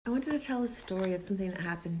wanted to tell a story of something that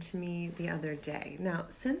happened to me the other day. Now,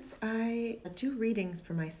 since I do readings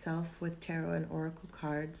for myself with tarot and oracle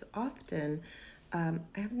cards, often I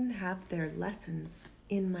often have their lessons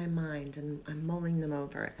in my mind and I'm mulling them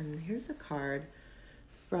over. And here's a card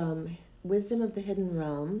from Wisdom of the Hidden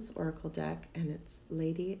Realms Oracle deck, and it's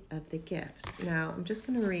Lady of the Gift. Now, I'm just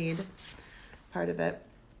going to read part of it.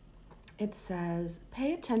 It says,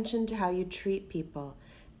 pay attention to how you treat people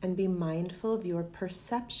and be mindful of your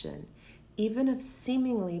perception, even of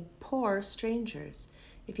seemingly poor strangers.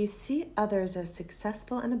 If you see others as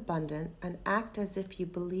successful and abundant and act as if you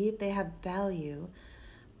believe they have value,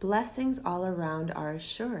 blessings all around are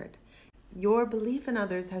assured. Your belief in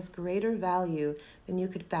others has greater value than you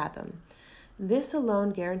could fathom. This alone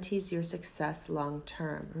guarantees your success long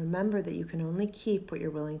term. Remember that you can only keep what you're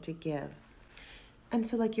willing to give. And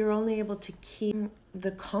so you're only able to keep the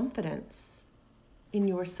confidence in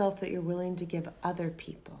yourself that you're willing to give other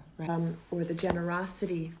people, right? Or the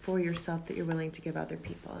generosity for yourself that you're willing to give other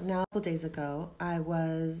people. Now, a couple days ago, I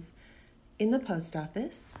was in the post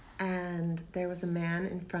office and there was a man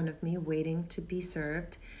in front of me waiting to be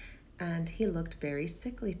served, and he looked very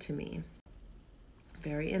sickly to me,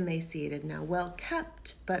 very emaciated, now well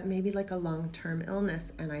kept, but maybe like a long-term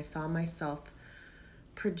illness. And I saw myself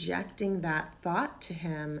projecting that thought to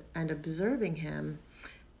him and observing him,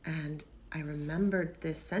 and I remembered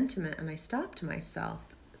this sentiment and I stopped myself.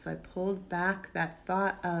 So I pulled back that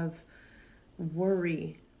thought of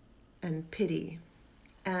worry and pity,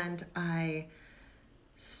 and I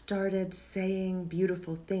started saying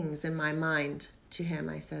beautiful things in my mind to him.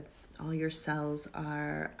 I said, all your cells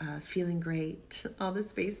are feeling great, all the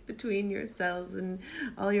space between your cells and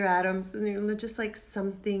all your atoms, and just like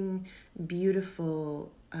something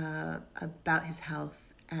beautiful about his health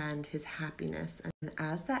and his happiness. And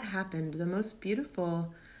as that happened, the most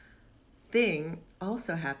beautiful thing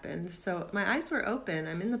also happened. So my eyes were open,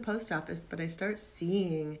 I'm in the post office, but I start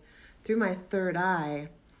seeing through my third eye,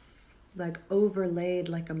 like overlaid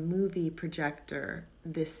like a movie projector,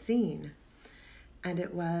 this scene. And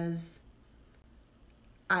it was,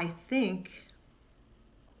 I think,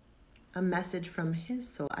 a message from his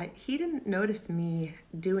soul. He didn't notice me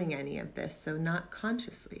doing any of this, so not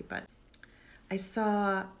consciously, but I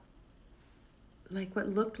saw like what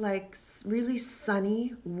looked like really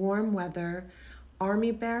sunny, warm weather,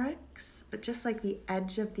 army barracks, but just like the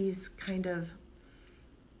edge of these kind of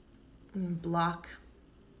block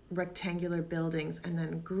rectangular buildings, and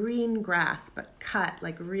then green grass, but cut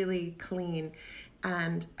like really clean,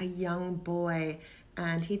 and a young boy,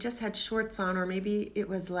 and he just had shorts on, or maybe it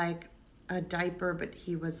was like a diaper, but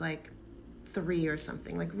he was like 3 or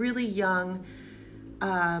something, like really young.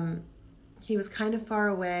 He was kind of far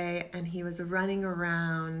away and he was running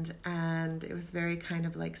around, and it was very kind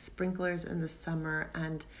of like sprinklers in the summer,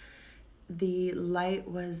 and the light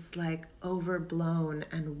was like overblown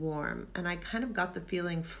and warm, and I kind of got the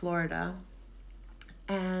feeling Florida,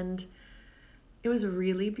 and it was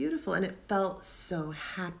really beautiful and it felt so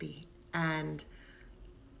happy. And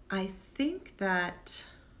I think that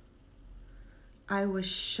I was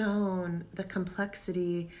shown the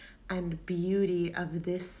complexity and beauty of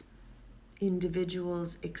this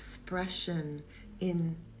individual's expression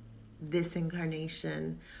in this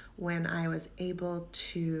incarnation when I was able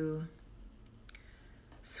to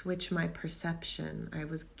switch my perception. I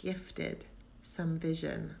was gifted some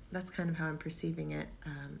vision. That's kind of how I'm perceiving it.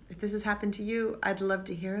 If this has happened to you, I'd love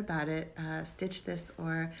to hear about it. Stitch this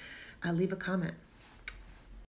or leave a comment.